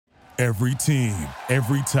Every team,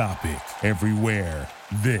 every topic, everywhere.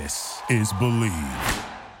 This is Believe.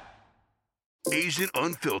 Asian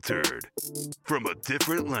Unfiltered, from a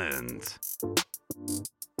different lens.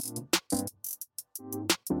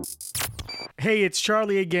 Hey, it's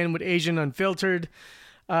Charlie again with Asian Unfiltered.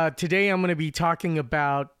 Today I'm going to be talking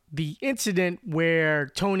about the incident where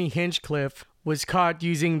Tony Hinchcliffe was caught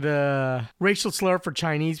using the racial slur for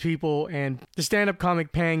Chinese people, and the stand-up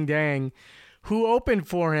comic Pang Dang, who opened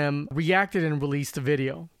for him, reacted and released a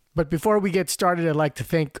video. But before we get started, I'd like to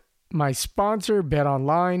thank my sponsor,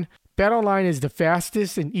 BetOnline. BetOnline is the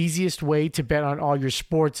fastest and easiest way to bet on all your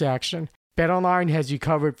sports action. BetOnline has you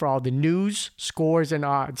covered for all the news, scores, and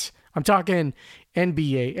odds. I'm talking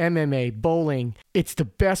NBA, MMA, bowling. It's the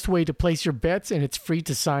best way to place your bets, and it's free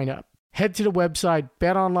to sign up. Head to the website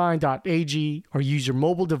betonline.ag or use your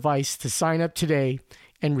mobile device to sign up today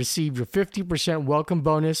and receive your 50% welcome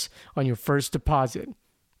bonus on your first deposit.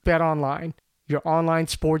 BetOnline, your online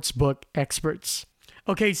sportsbook experts.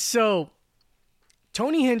 Okay, so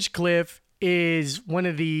Tony Hinchcliffe is one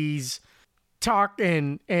of these talk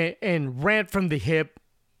and rant from the hip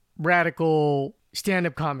radical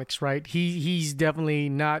stand-up comics, right? He's definitely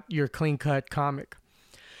not your clean-cut comic.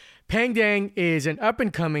 Pang Dang is an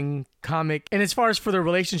up-and-coming comic, and as far as for the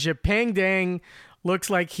relationship, Pang Dang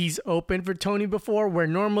looks like he's open for Tony before, where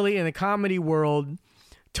normally in the comedy world,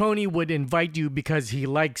 Tony would invite you because he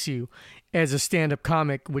likes you as a stand-up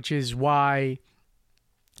comic, which is why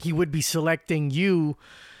he would be selecting you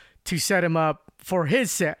to set him up for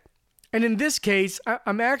his set. And in this case,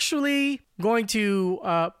 I'm actually going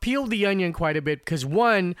to peel the onion quite a bit because,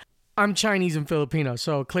 one, I'm Chinese and Filipino,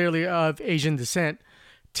 so clearly of Asian descent.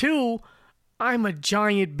 Two, I'm a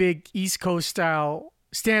giant, big East Coast style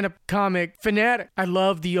stand-up comic fanatic. I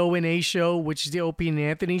love the O&A show, which is the Opie and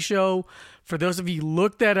Anthony show. For those of you,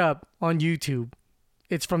 look that up on YouTube.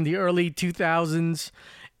 It's from the early 2000s,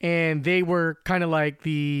 and they were kind of like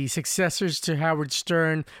the successors to Howard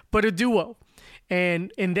Stern, but a duo.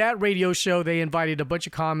 And in that radio show, they invited a bunch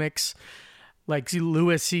of comics like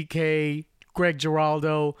Louis C.K., Greg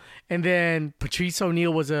Giraldo, and then Patrice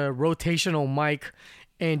O'Neal was a rotational mic,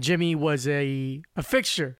 and Jimmy was a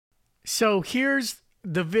fixture. So here's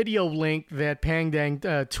the video link that Pang Dang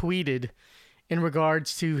tweeted in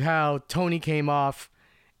regards to how Tony came off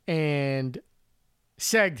and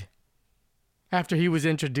segged after he was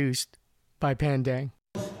introduced by Pang Dang.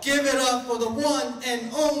 Give it up for the one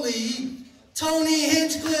and only Tony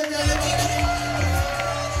Hinchcliffe, everybody!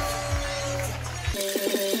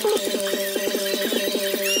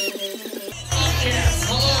 Yes,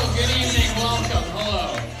 hello, good evening, welcome,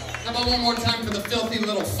 hello. How about one more time for the filthy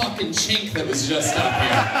little fucking chink that was just up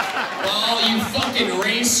here? While all you fucking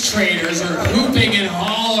race traders are hooping and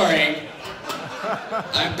hollering,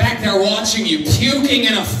 I'm back there watching you puking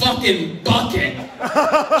in a fucking bucket.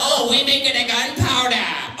 Oh, we making a gunpowder.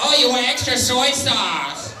 Oh, you want extra soy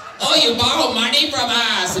sauce. Oh, you borrow money from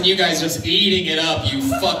us. And you guys just eating it up, you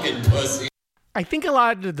fucking pussy. I think a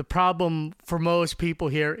lot of the problem for most people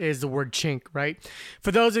here is the word chink, right?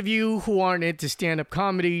 For those of you who aren't into stand-up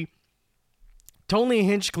comedy, Tony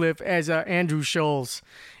Hinchcliffe, as Andrew Schulz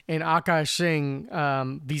and Akash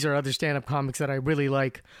Singh, these are other stand-up comics that I really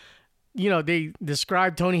like. You know, they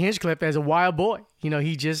describe Tony Hinchcliffe as a wild boy. You know,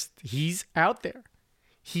 he's out there.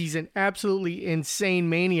 He's an absolutely insane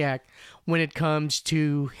maniac when it comes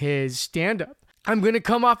to his stand-up. I'm going to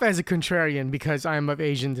come off as a contrarian because I'm of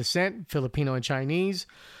Asian descent, Filipino and Chinese.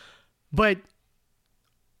 But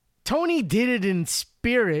Tony did it in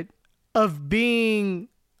spirit of being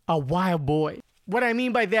a wild boy. What I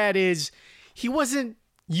mean by that is he wasn't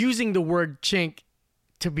using the word chink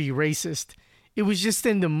to be racist. It was just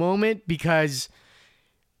in the moment because,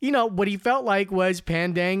 you know, what he felt like was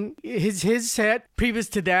Pang Dang. His set, previous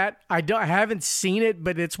to that, I haven't seen it,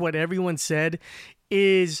 but it's what everyone said,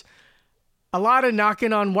 is a lot of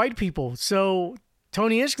knocking on white people. So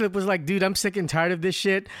Tony Hinchcliffe was like, dude, I'm sick and tired of this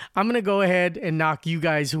shit. I'm going to go ahead and knock you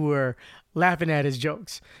guys who are laughing at his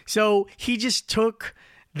jokes. So he just took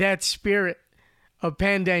that spirit of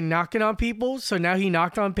Pang Dang knocking on people. So now he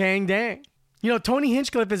knocked on Pang Dang. You know, Tony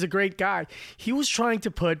Hinchcliffe is a great guy. He was trying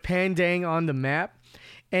to put Pang Dang on the map,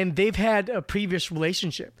 and they've had a previous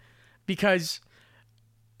relationship because,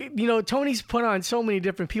 you know, Tony's put on so many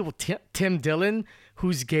different people. Tim Dillon,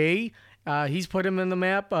 who's gay, he's put him on the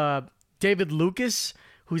map. David Lucas,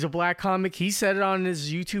 who's a black comic, he said it on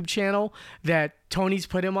his YouTube channel that Tony's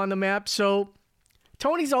put him on the map. So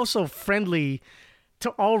Tony's also friendly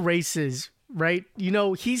to all races, right? You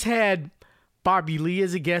know, he's had Bobby Lee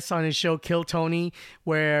as a guest on his show, Kill Tony,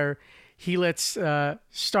 where he lets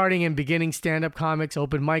starting and beginning stand-up comics,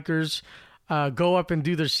 open micers, go up and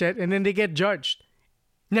do their set, and then they get judged.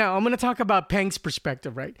 Now, I'm going to talk about Peng's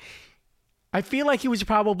perspective, right? I feel like he was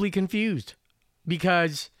probably confused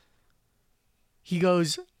because he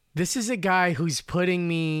goes, this is a guy who's putting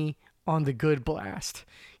me on the good blast.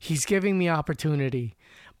 He's giving me opportunity.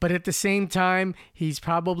 But at the same time, he's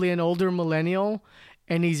probably an older millennial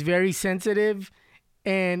and he's very sensitive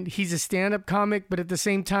and he's a stand-up comic. But at the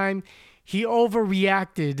same time, he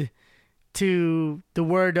overreacted to the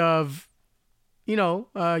word of,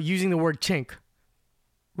 using the word chink,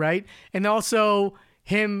 right? And also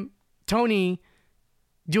Tony,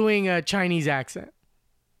 doing a Chinese accent.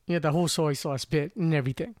 The whole soy sauce bit and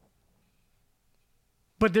everything.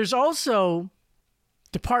 But there's also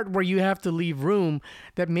the part where you have to leave room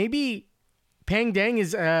that maybe Peng Dang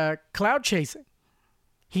is cloud chasing.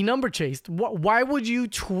 He number chased. Why would you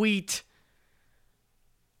tweet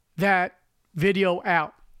that video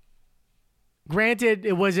out? Granted,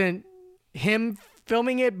 it wasn't him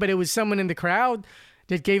filming it, but it was someone in the crowd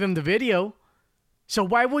that gave him the video. So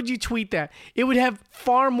why would you tweet that? It would have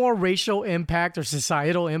far more racial impact or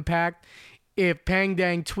societal impact if Peng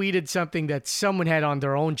Dang tweeted something that someone had on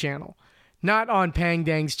their own channel, not on Peng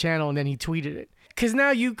Dang's channel, and then he tweeted it. Because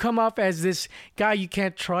now you come off as this guy you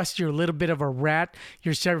can't trust, you're a little bit of a rat,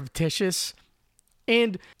 you're surreptitious,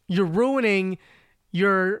 and you're ruining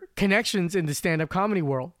your connections in the stand-up comedy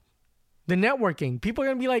world. The networking. People are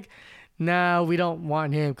going to be like, no, we don't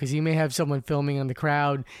want him because he may have someone filming on the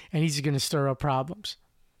crowd and he's going to stir up problems.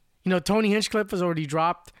 Tony Hinchcliffe was already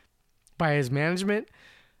dropped by his management.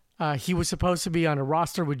 He was supposed to be on a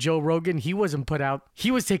roster with Joe Rogan. He wasn't put out.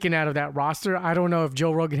 He was taken out of that roster. I don't know if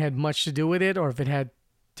Joe Rogan had much to do with it or if it had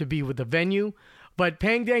to be with the venue. But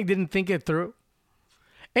Peng Dang didn't think it through.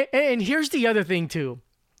 And here's the other thing, too.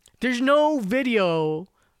 There's no video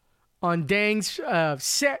on Dang's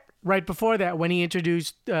set right before that when he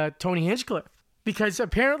introduced Tony Hinchcliffe. Because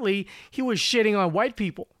apparently he was shitting on white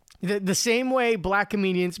people. The same way black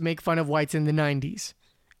comedians make fun of whites in the 90s.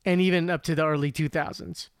 And even up to the early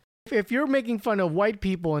 2000s. If you're making fun of white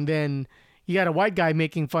people and then you got a white guy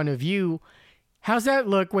making fun of you, how's that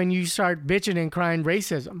look when you start bitching and crying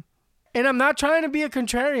racism? And I'm not trying to be a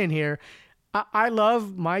contrarian here. I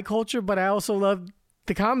love my culture, but I also love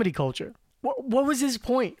the comedy culture. What was his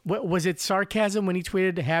point? Was it sarcasm when he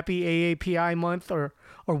tweeted Happy AAPI month or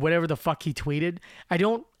whatever the fuck he tweeted? I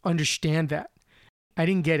don't understand that. I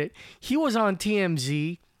didn't get it. He was on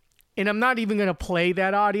TMZ, and I'm not even going to play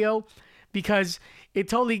that audio because it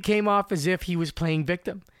totally came off as if he was playing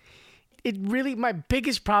victim. My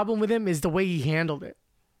biggest problem with him is the way he handled it.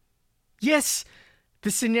 Yes, the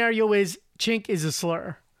scenario is chink is a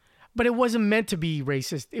slur, but it wasn't meant to be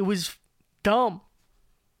racist. It was dumb.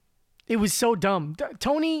 It was so dumb.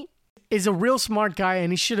 Tony is a real smart guy,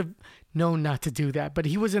 and he should have known not to do that, but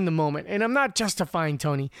he was in the moment. And I'm not justifying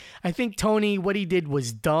Tony. I think Tony, what he did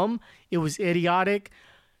was dumb. It was idiotic,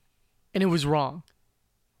 and it was wrong.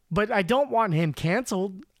 But I don't want him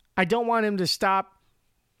canceled. I don't want him to stop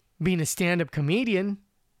being a stand-up comedian.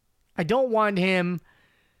 I don't want him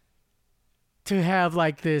to have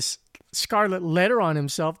like this scarlet letter on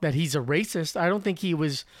himself that he's a racist. I don't think he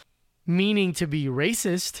was meaning to be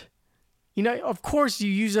racist. Of course,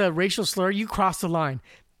 you use a racial slur, you cross the line.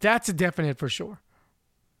 That's a definite for sure.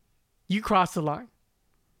 You cross the line.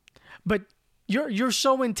 But you're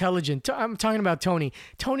so intelligent. I'm talking about Tony.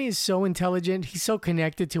 Tony is so intelligent. He's so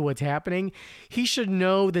connected to what's happening. He should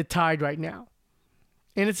know the tide right now.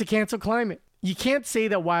 And it's a cancel climate. You can't say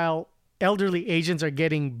that while elderly Asians are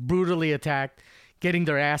getting brutally attacked, getting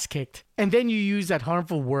their ass kicked, and then you use that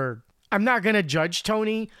harmful word. I'm not going to judge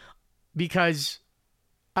Tony because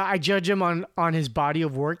I judge him on his body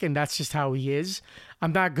of work, and that's just how he is.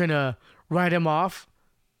 I'm not going to write him off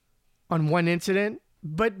on one incident.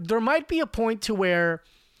 But there might be a point to where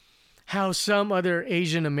how some other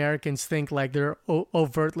Asian Americans think like they're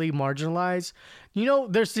overtly marginalized.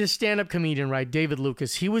 There's this stand-up comedian, right, David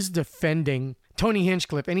Lucas. He was defending Tony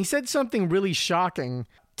Hinchcliffe, and he said something really shocking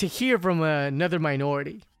to hear from another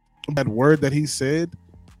minority. That word that he said,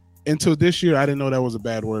 until this year, I didn't know that was a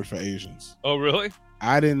bad word for Asians. Oh, really?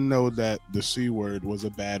 I didn't know that the C word was a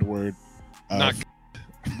bad word.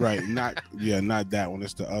 Right, not that one.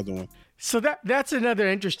 It's the other one. So that's another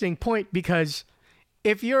interesting point because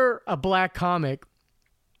if you're a black comic,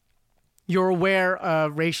 you're aware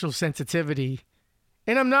of racial sensitivity.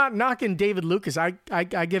 And I'm not knocking David Lucas. I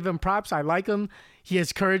give him props. I like him. He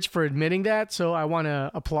has courage for admitting that, so I want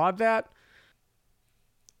to applaud that.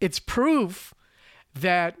 It's proof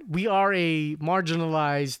that we are a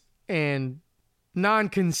marginalized and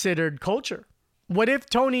non-considered culture. What if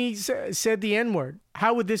Tony said the N-word?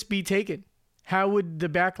 How would this be taken? How would the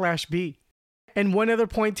backlash be? And one other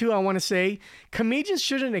point, too, I want to say, comedians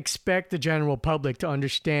shouldn't expect the general public to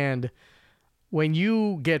understand when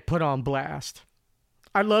you get put on blast.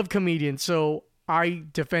 I love comedians, so I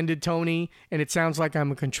defended Tony, and it sounds like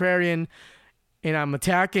I'm a contrarian, and I'm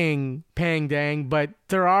attacking Pang Dang, but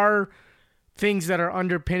there are things that are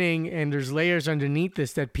underpinning, and there's layers underneath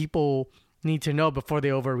this that people need to know before they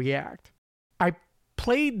overreact. I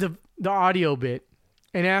played the audio bit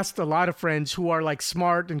and asked a lot of friends who are like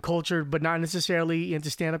smart and cultured, but not necessarily into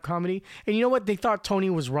stand-up comedy. And you know what? They thought Tony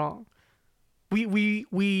was wrong.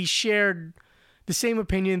 We shared the same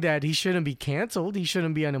opinion that he shouldn't be canceled. He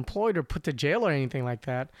shouldn't be unemployed or put to jail or anything like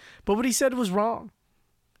that. But what he said was wrong.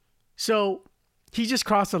 So he just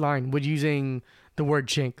crossed the line with using the word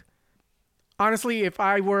chink. Honestly, if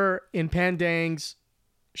I were in Pang Dang's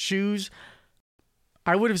shoes,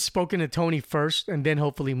 I would have spoken to Tony first and then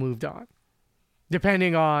hopefully moved on,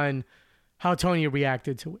 depending on how Tony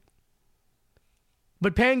reacted to it.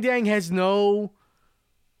 But Pang Dang has no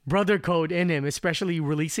brother code in him, especially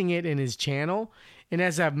releasing it in his channel. And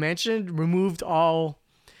as I've mentioned, removed all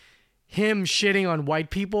him shitting on white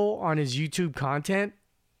people on his YouTube content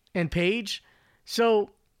and page. So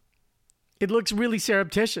it looks really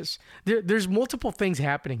surreptitious. There's multiple things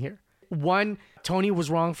happening here. One, Tony was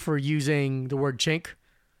wrong for using the word chink.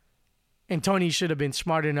 And Tony should have been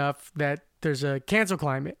smart enough that there's a cancel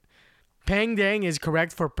climate. Pang Dang is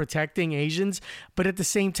correct for protecting Asians, but at the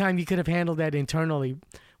same time, you could have handled that internally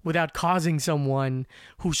without causing someone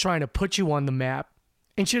who's trying to put you on the map,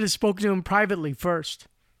 and should have spoken to him privately first.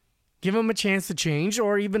 Give him a chance to change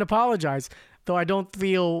or even apologize, though I don't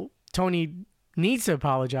feel Tony needs to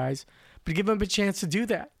apologize, but give him a chance to do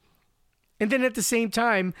that. And then at the same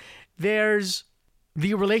time, there's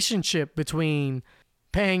the relationship between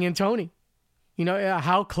Pang and Tony. You know,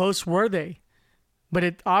 how close were they? But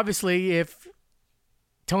it obviously, if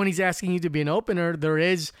Tony's asking you to be an opener, there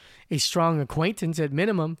is a strong acquaintance at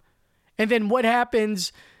minimum. And then what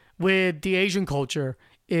happens with the Asian culture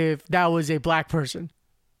if that was a black person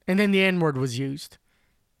and then the N-word was used?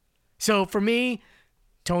 So for me,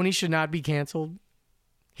 Tony should not be canceled.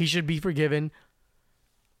 He should be forgiven.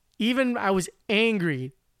 Even I was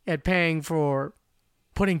angry at Pang for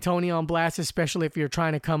putting Tony on blast, especially if you're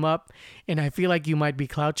trying to come up and I feel like you might be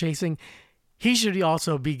clout chasing. He should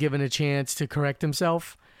also be given a chance to correct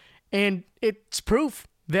himself. And it's proof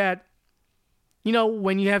that, you know,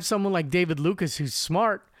 when you have someone like David Lucas who's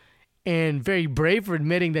smart and very brave for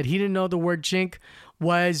admitting that he didn't know the word chink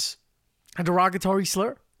was a derogatory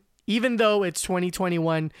slur. Even though it's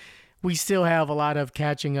 2021, we still have a lot of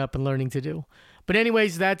catching up and learning to do. But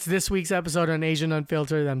anyways, that's this week's episode on Asian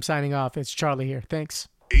Unfiltered. I'm signing off. It's Charlie here. Thanks.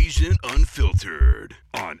 Asian Unfiltered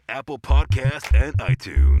on Apple Podcasts and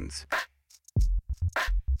iTunes.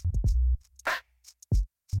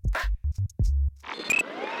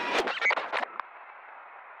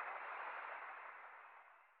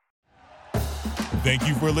 Thank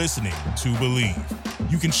you for listening to Believe.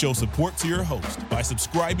 You can show support to your host by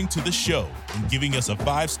subscribing to the show and giving us a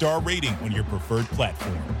 5-star rating on your preferred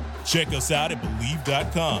platform. Check us out at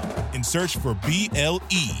Believe.com and search for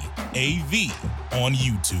BLEAV on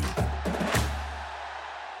YouTube.